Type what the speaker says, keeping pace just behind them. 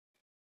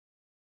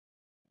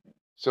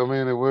So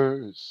many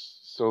words,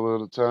 so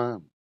little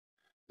time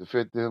to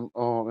fit them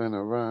all in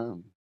a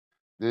rhyme.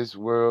 This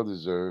world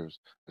deserves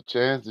a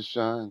chance to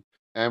shine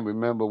and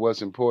remember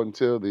what's important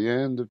till the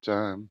end of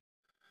time.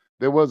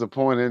 There was a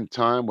point in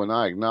time when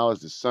I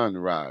acknowledged the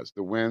sunrise,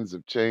 the winds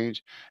of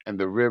change, and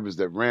the rivers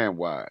that ran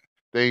wide.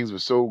 Things were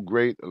so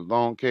great,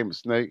 along came a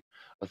snake,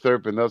 a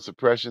serpent of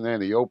suppression,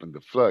 and he opened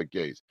the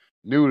floodgates.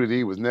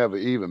 Nudity was never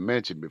even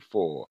mentioned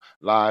before.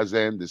 Lies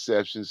and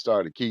deception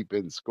started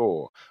keeping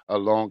score.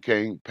 Along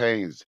came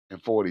pains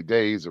and 40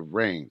 days of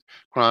rain,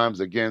 crimes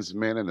against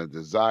men and a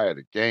desire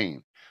to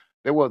gain.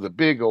 There was a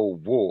big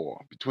old war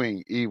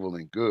between evil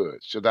and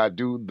good. Should I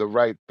do the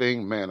right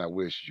thing? Man, I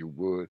wish you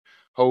would.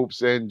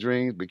 Hopes and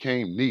dreams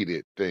became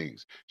needed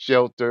things.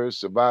 Shelter,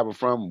 survival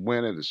from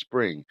winter to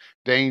spring.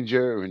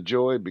 Danger and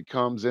joy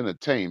becomes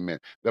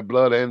entertainment. The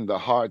blood and the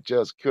heart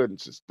just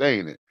couldn't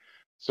sustain it.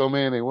 So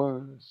many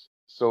words,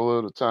 so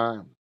little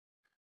time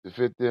to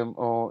fit them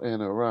all in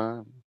a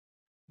rhyme.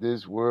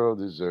 This world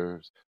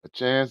deserves a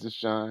chance to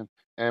shine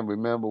and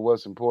remember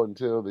what's important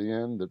till the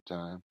end of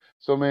time.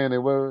 So many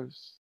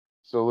words,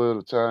 so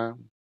little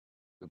time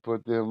to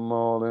put them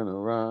all in a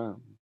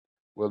rhyme.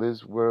 Well,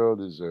 this world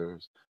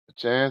deserves a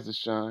chance to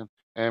shine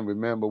and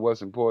remember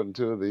what's important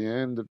till the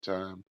end of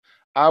time.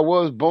 I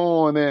was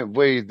born and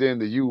raised in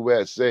the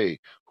USA.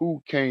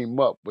 Who came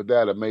up with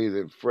that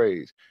amazing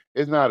phrase?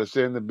 It's not a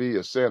sin to be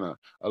a sinner,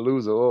 a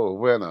loser or a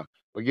winner.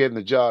 But getting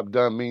the job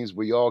done means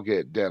we all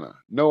get dinner.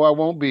 No, I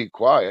won't be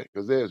quiet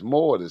because there's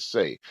more to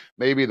say.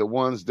 Maybe the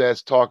ones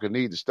that's talking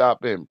need to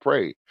stop and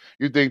pray.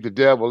 You think the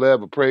devil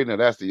ever prayed? Now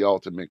that's the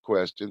ultimate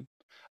question.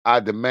 I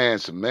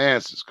demand some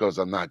answers because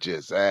I'm not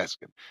just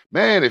asking.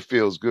 Man, it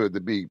feels good to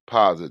be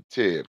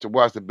positive, to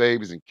watch the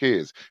babies and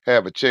kids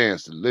have a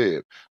chance to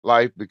live.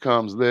 Life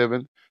becomes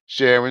living,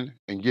 sharing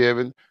and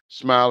giving,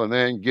 smiling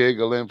and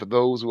giggling for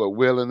those who are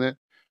willing it,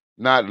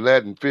 not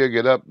letting fear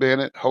get up in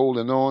it,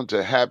 holding on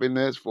to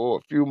happiness for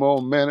a few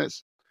more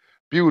minutes.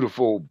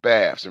 Beautiful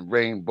baths and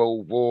rainbow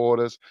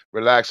waters,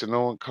 relaxing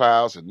on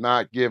clouds and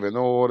not giving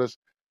orders,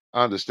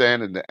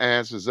 understanding the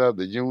answers of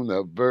the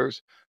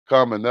universe,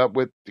 coming up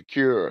with the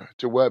cure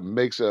to what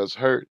makes us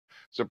hurt,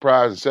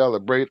 surprise and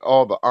celebrate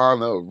all the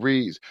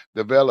honorees,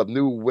 develop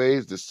new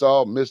ways to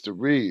solve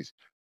mysteries.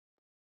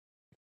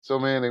 So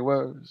many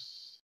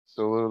words,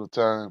 so little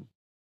time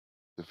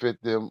to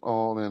fit them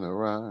all in a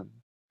rhyme.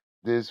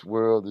 This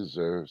world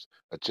deserves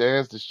a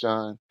chance to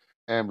shine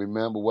and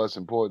remember what's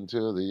important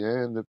till the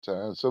end of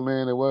time. So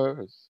many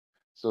words,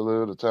 so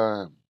little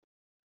time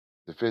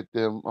to fit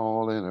them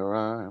all in a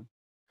rhyme.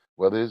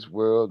 Well, this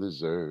world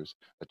deserves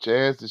a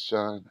chance to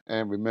shine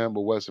and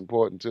remember what's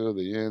important till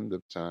the end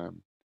of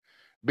time.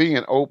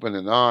 Being open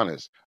and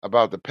honest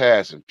about the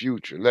past and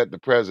future. Let the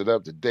present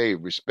of today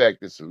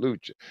respect and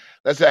salute you.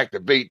 Let's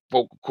activate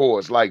vocal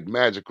cords like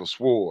magical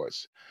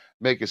swords.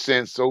 Making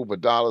sense over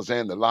dollars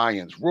and the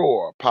lions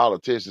roar.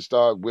 Politicians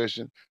start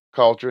wishing.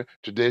 Culture,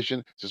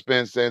 tradition,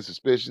 suspense and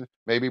suspicion.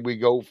 Maybe we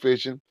go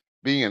fishing.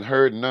 Being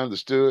heard and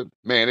understood.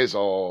 Man, it's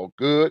all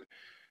good.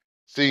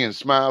 Seeing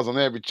smiles on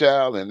every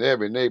child in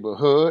every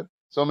neighborhood.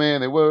 So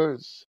many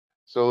words,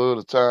 so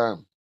little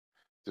time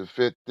to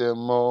fit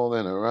them all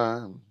in a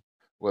rhyme.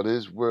 Well,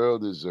 this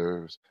world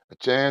deserves a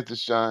chance to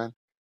shine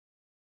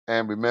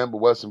and remember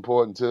what's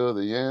important till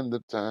the end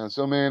of time.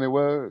 So many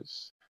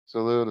words,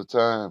 so little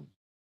time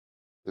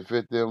to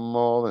fit them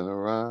all in a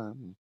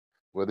rhyme.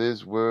 Well,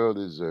 this world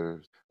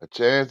deserves a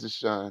chance to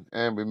shine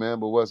and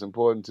remember what's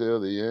important till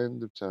the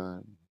end of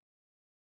time.